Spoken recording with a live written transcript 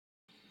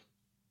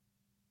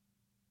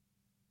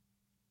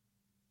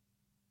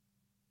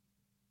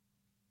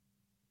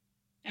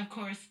Of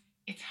course,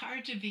 it's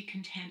hard to be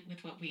content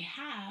with what we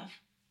have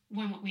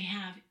when what we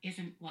have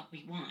isn't what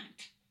we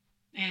want.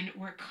 And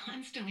we're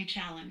constantly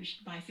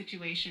challenged by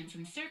situations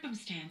and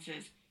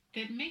circumstances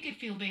that make it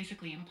feel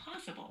basically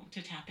impossible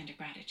to tap into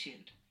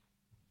gratitude.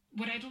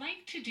 What I'd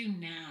like to do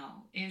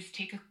now is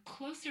take a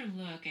closer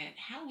look at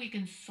how we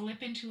can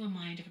slip into a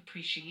mind of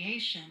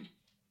appreciation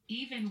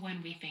even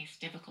when we face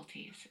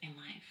difficulties in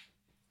life.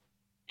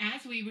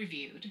 As we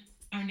reviewed,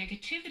 our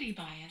negativity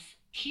bias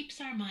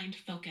keeps our mind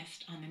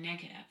focused on the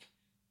negative.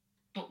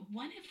 But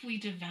what if we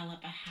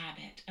develop a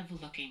habit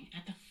of looking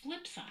at the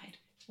flip side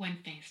when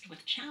faced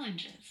with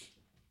challenges?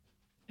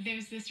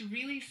 There's this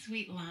really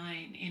sweet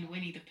line in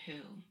Winnie the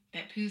Pooh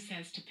that Pooh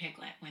says to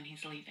Piglet when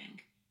he's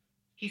leaving.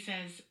 He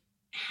says,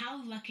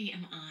 "How lucky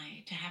am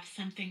I to have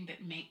something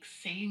that makes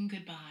saying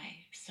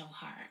goodbye so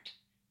hard."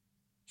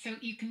 So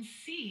you can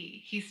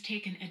see he's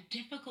taken a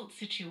difficult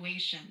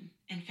situation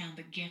and found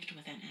the gift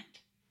within it.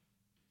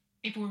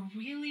 If we're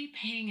really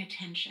paying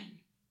attention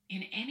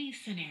in any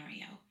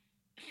scenario,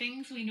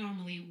 things we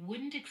normally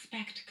wouldn't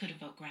expect could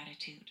evoke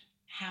gratitude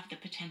have the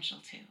potential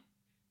to.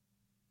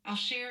 I'll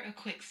share a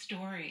quick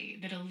story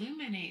that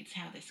illuminates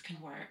how this can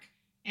work,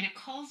 and it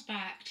calls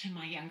back to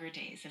my younger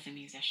days as a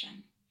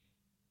musician.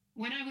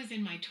 When I was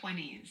in my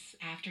 20s,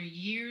 after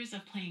years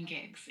of playing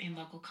gigs in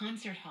local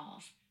concert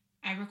halls,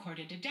 I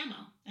recorded a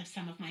demo of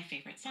some of my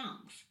favorite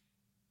songs.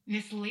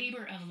 This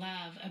labor of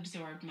love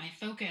absorbed my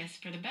focus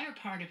for the better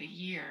part of a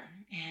year,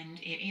 and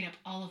it ate up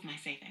all of my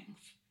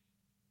savings.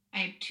 I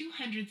had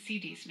 200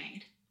 CDs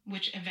made,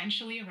 which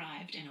eventually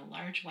arrived in a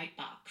large white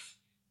box.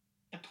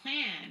 The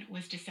plan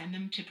was to send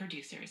them to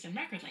producers and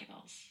record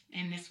labels,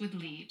 and this would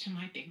lead to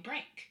my big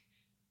break.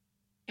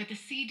 But the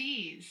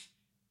CDs,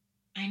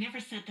 I never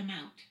sent them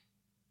out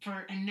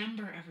for a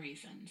number of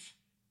reasons.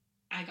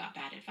 I got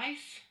bad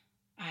advice,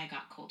 I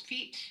got cold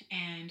feet,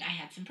 and I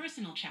had some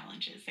personal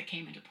challenges that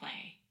came into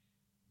play.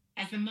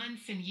 As the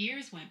months and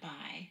years went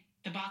by,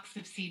 the box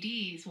of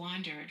CDs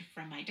wandered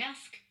from my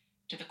desk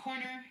to the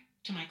corner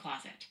to my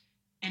closet,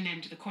 and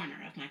then to the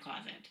corner of my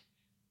closet.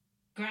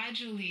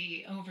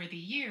 Gradually, over the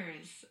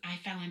years, I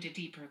fell into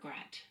deep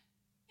regret.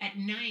 At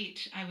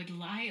night, I would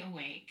lie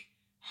awake,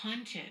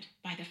 haunted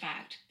by the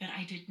fact that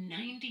I did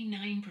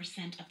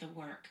 99% of the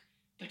work,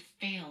 but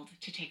failed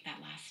to take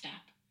that last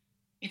step.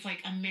 It's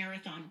like a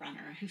marathon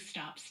runner who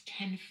stops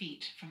 10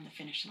 feet from the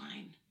finish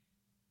line.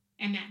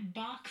 And that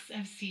box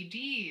of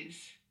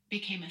CDs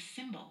became a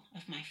symbol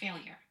of my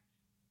failure.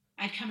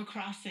 I'd come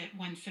across it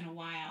once in a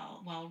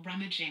while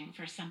rummaging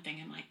for something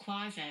in my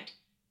closet,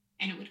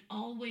 and it would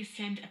always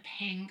send a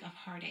pang of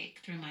heartache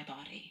through my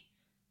body.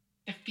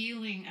 The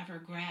feeling of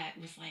regret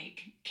was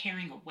like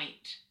carrying a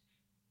weight.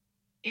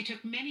 It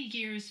took many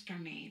years for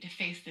me to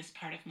face this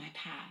part of my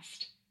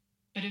past,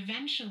 but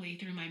eventually,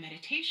 through my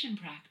meditation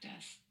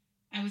practice,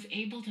 I was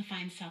able to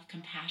find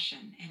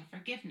self-compassion and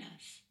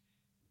forgiveness.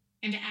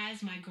 And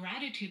as my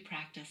gratitude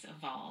practice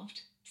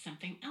evolved,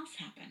 something else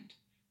happened.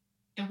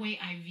 The way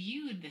I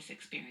viewed this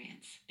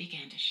experience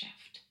began to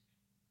shift.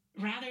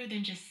 Rather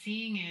than just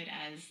seeing it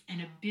as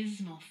an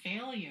abysmal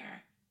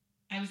failure,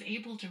 I was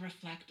able to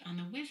reflect on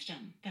the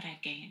wisdom that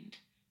I'd gained.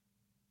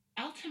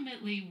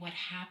 Ultimately, what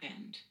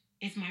happened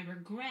is my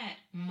regret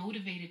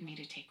motivated me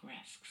to take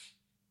risks.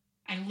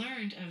 I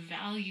learned a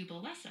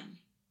valuable lesson,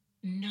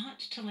 not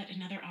to let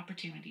another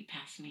opportunity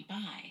pass me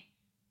by.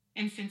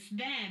 And since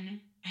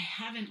then, I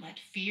haven't let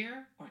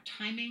fear or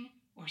timing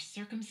or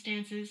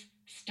circumstances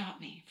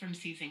stop me from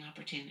seizing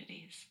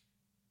opportunities.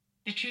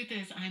 The truth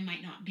is, I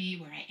might not be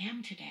where I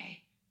am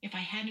today if I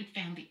hadn't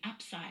found the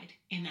upside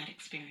in that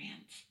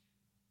experience.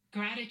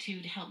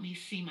 Gratitude helped me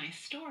see my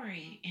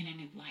story in a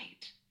new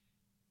light.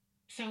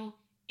 So,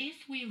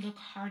 if we look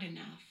hard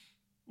enough,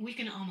 we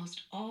can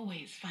almost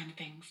always find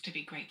things to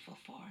be grateful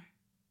for.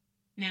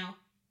 Now,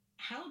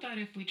 how about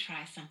if we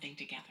try something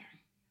together?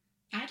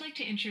 I'd like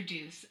to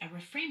introduce a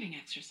reframing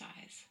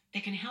exercise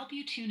that can help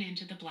you tune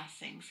into the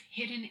blessings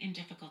hidden in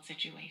difficult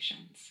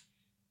situations.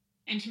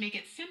 And to make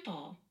it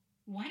simple,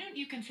 why don't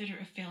you consider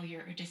a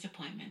failure or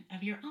disappointment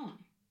of your own?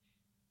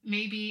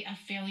 Maybe a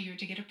failure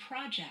to get a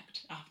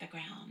project off the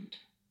ground,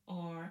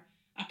 or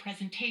a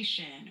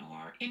presentation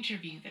or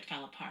interview that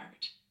fell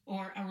apart,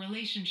 or a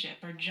relationship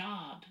or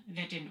job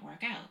that didn't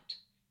work out.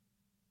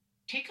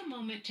 Take a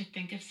moment to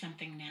think of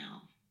something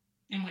now,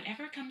 and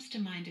whatever comes to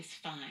mind is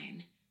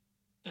fine,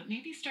 but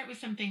maybe start with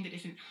something that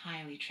isn't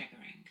highly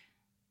triggering.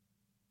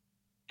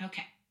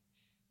 Okay,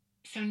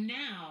 so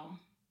now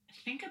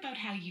think about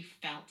how you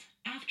felt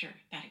after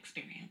that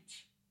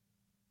experience.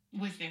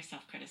 Was there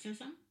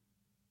self-criticism,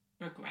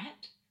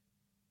 regret,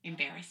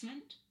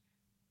 embarrassment,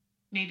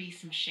 maybe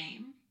some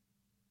shame?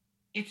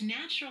 It's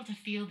natural to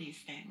feel these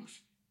things,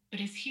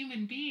 but as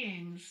human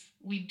beings,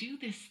 we do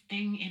this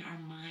thing in our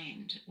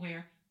mind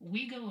where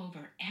we go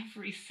over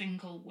every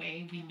single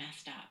way we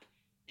messed up,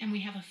 and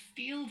we have a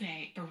field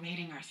day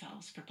berating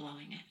ourselves for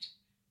blowing it.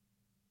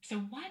 So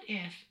what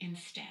if,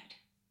 instead,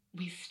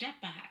 we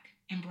step back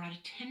and brought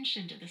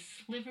attention to the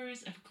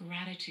slivers of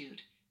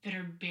gratitude that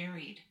are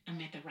buried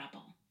amid the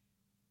rubble,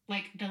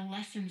 like the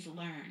lessons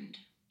learned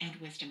and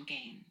wisdom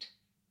gained.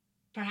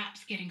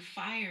 Perhaps getting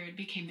fired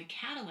became the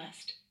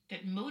catalyst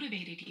that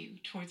motivated you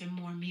towards a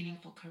more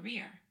meaningful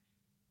career.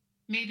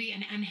 Maybe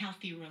an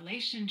unhealthy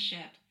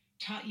relationship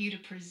taught you to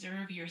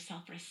preserve your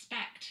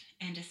self-respect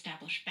and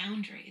establish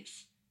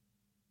boundaries.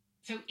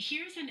 So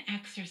here's an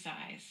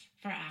exercise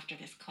for after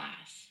this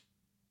class.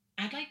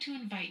 I'd like to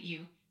invite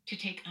you to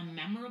take a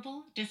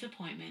memorable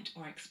disappointment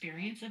or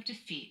experience of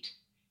defeat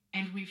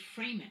and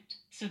reframe it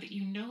so that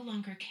you no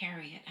longer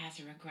carry it as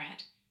a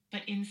regret,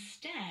 but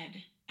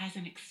instead as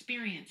an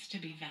experience to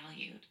be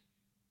valued.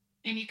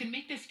 And you can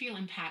make this feel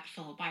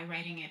impactful by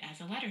writing it as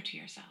a letter to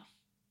yourself.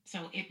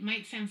 So it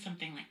might sound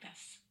something like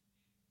this.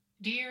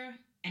 Dear,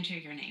 enter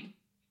your name.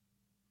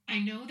 I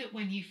know that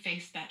when you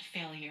faced that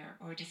failure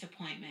or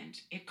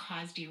disappointment, it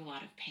caused you a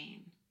lot of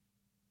pain.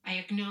 I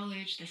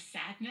acknowledge the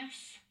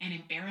sadness and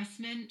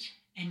embarrassment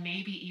and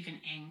maybe even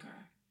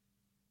anger.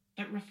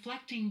 But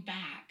reflecting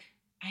back,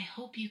 I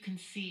hope you can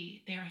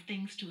see there are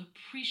things to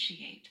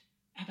appreciate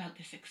about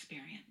this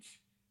experience,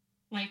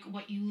 like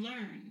what you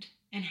learned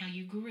and how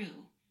you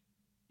grew.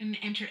 And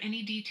enter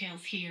any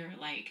details here,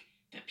 like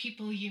the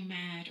people you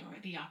met or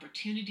the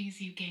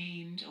opportunities you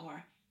gained,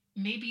 or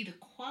maybe the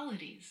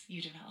qualities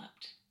you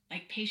developed,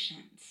 like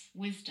patience,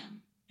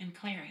 wisdom, and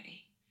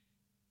clarity.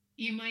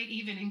 You might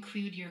even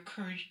include your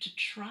courage to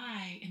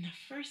try in the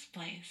first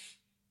place,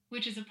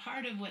 which is a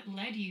part of what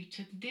led you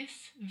to this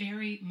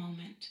very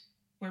moment,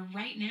 where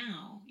right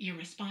now you're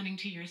responding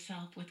to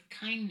yourself with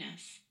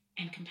kindness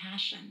and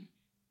compassion.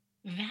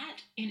 That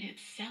in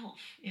itself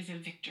is a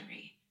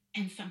victory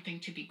and something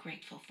to be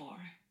grateful for.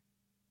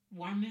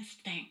 Warmest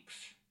thanks,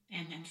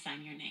 and then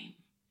sign your name.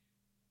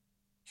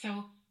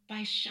 So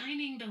by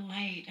shining the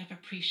light of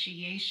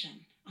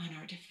appreciation on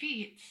our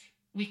defeats,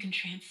 we can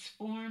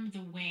transform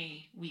the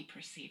way we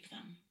perceive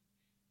them.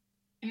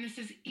 And this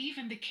is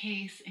even the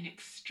case in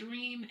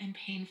extreme and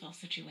painful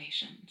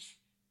situations.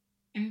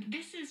 And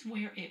this is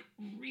where it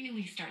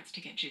really starts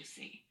to get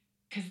juicy,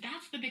 because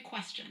that's the big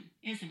question,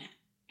 isn't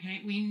it?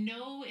 Right? We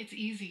know it's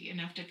easy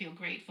enough to feel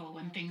grateful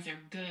when things are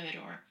good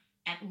or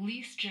at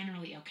least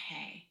generally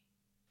okay.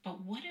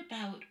 But what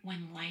about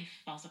when life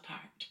falls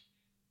apart?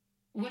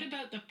 What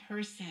about the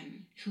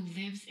person who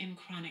lives in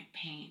chronic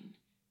pain,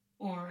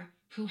 or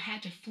who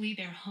had to flee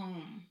their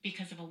home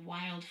because of a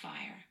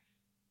wildfire?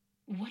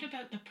 What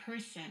about the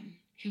person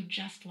who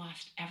just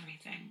lost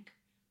everything?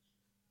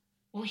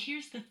 Well,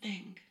 here's the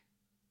thing.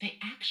 They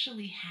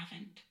actually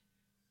haven't.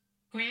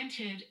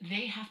 Granted,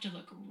 they have to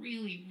look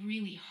really,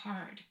 really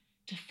hard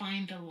to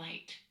find the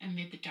light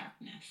amid the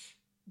darkness,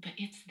 but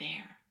it's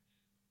there.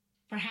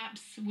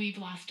 Perhaps we've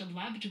lost a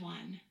loved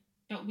one,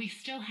 but we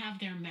still have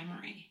their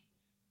memory.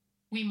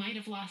 We might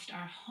have lost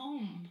our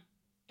home,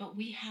 but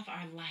we have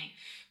our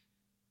life.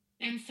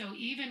 And so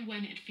even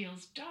when it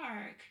feels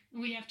dark,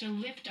 we have to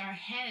lift our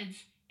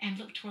heads and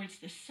look towards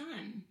the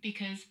sun,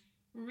 because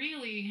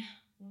really,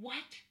 what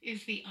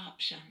is the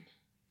option?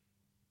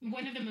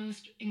 One of the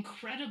most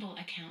incredible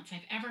accounts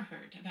I've ever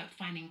heard about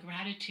finding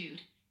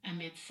gratitude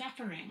amid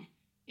suffering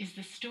is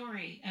the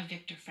story of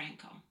Viktor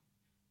Frankl.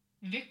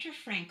 Viktor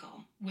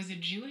Frankl was a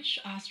Jewish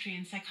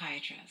Austrian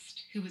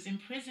psychiatrist who was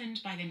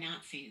imprisoned by the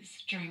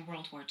Nazis during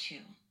World War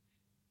II.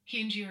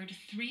 He endured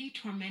 3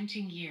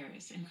 tormenting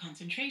years in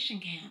concentration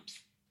camps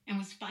and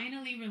was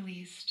finally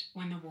released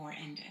when the war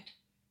ended.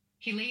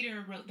 He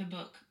later wrote the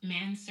book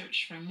Man's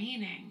Search for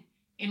Meaning,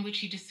 in which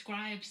he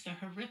describes the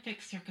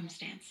horrific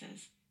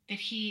circumstances that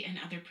he and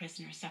other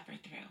prisoners suffered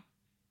through.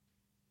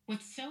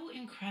 What's so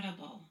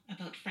incredible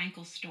about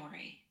Frankl's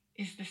story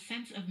is the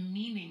sense of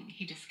meaning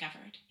he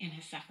discovered in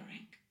his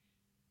suffering.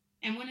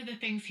 And one of the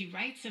things he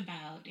writes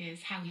about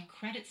is how he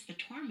credits the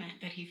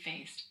torment that he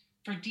faced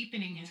for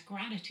deepening his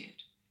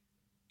gratitude.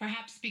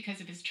 Perhaps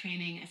because of his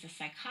training as a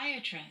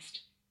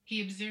psychiatrist,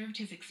 he observed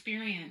his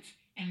experience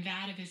and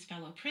that of his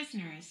fellow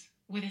prisoners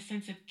with a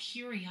sense of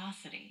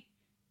curiosity.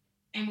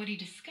 And what he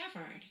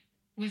discovered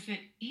was that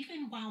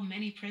even while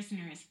many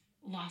prisoners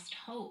lost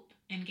hope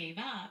and gave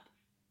up,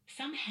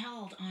 some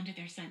held onto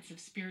their sense of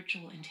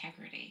spiritual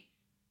integrity,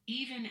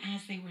 even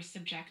as they were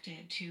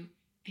subjected to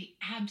the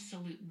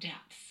absolute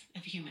depths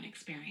of human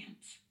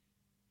experience.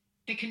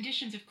 The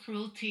conditions of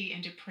cruelty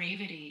and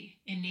depravity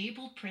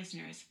enabled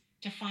prisoners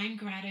to find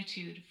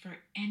gratitude for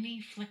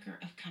any flicker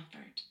of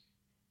comfort,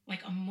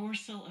 like a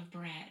morsel of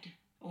bread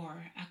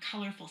or a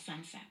colorful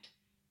sunset.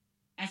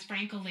 As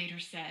Frankl later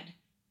said,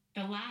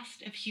 the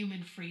last of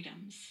human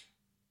freedoms,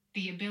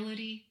 the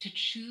ability to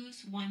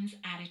choose one's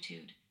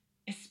attitude,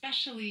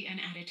 especially an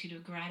attitude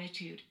of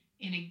gratitude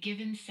in a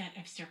given set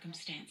of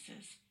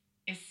circumstances,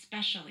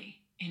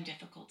 especially in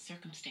difficult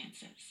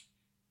circumstances.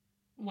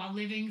 While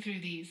living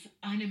through these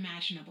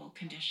unimaginable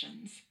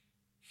conditions,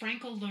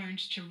 Frankl learned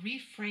to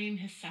reframe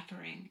his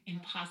suffering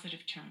in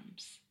positive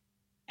terms.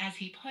 As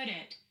he put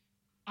it,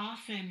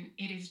 often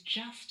it is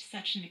just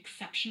such an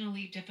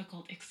exceptionally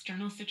difficult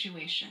external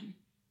situation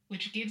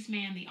which gives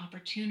man the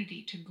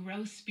opportunity to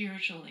grow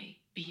spiritually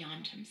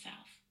beyond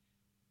himself.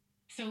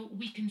 So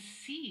we can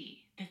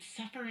see that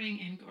suffering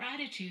and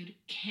gratitude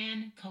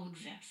can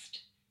coexist.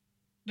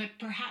 But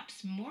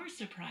perhaps more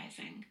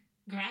surprising,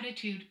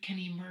 gratitude can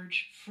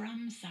emerge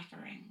from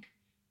suffering.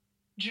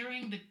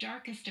 During the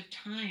darkest of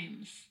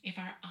times, if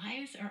our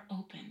eyes are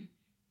open,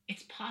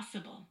 it's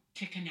possible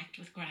to connect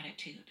with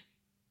gratitude.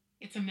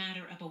 It's a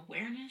matter of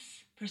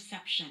awareness,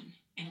 perception,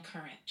 and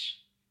courage.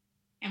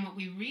 And what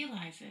we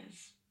realize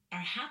is our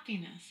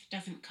happiness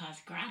doesn't cause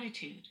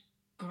gratitude.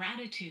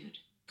 Gratitude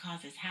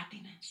causes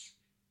happiness.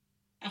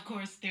 Of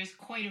course, there's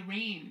quite a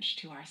range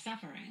to our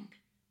suffering.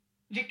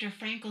 Viktor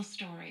Frankl's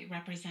story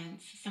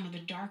represents some of the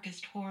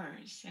darkest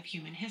horrors of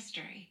human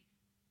history.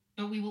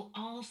 But we will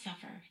all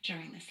suffer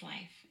during this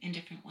life in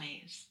different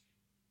ways.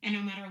 And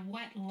no matter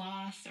what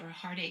loss or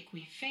heartache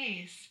we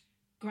face,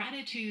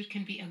 gratitude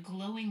can be a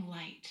glowing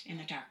light in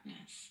the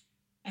darkness,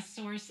 a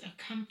source of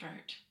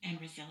comfort and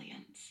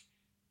resilience.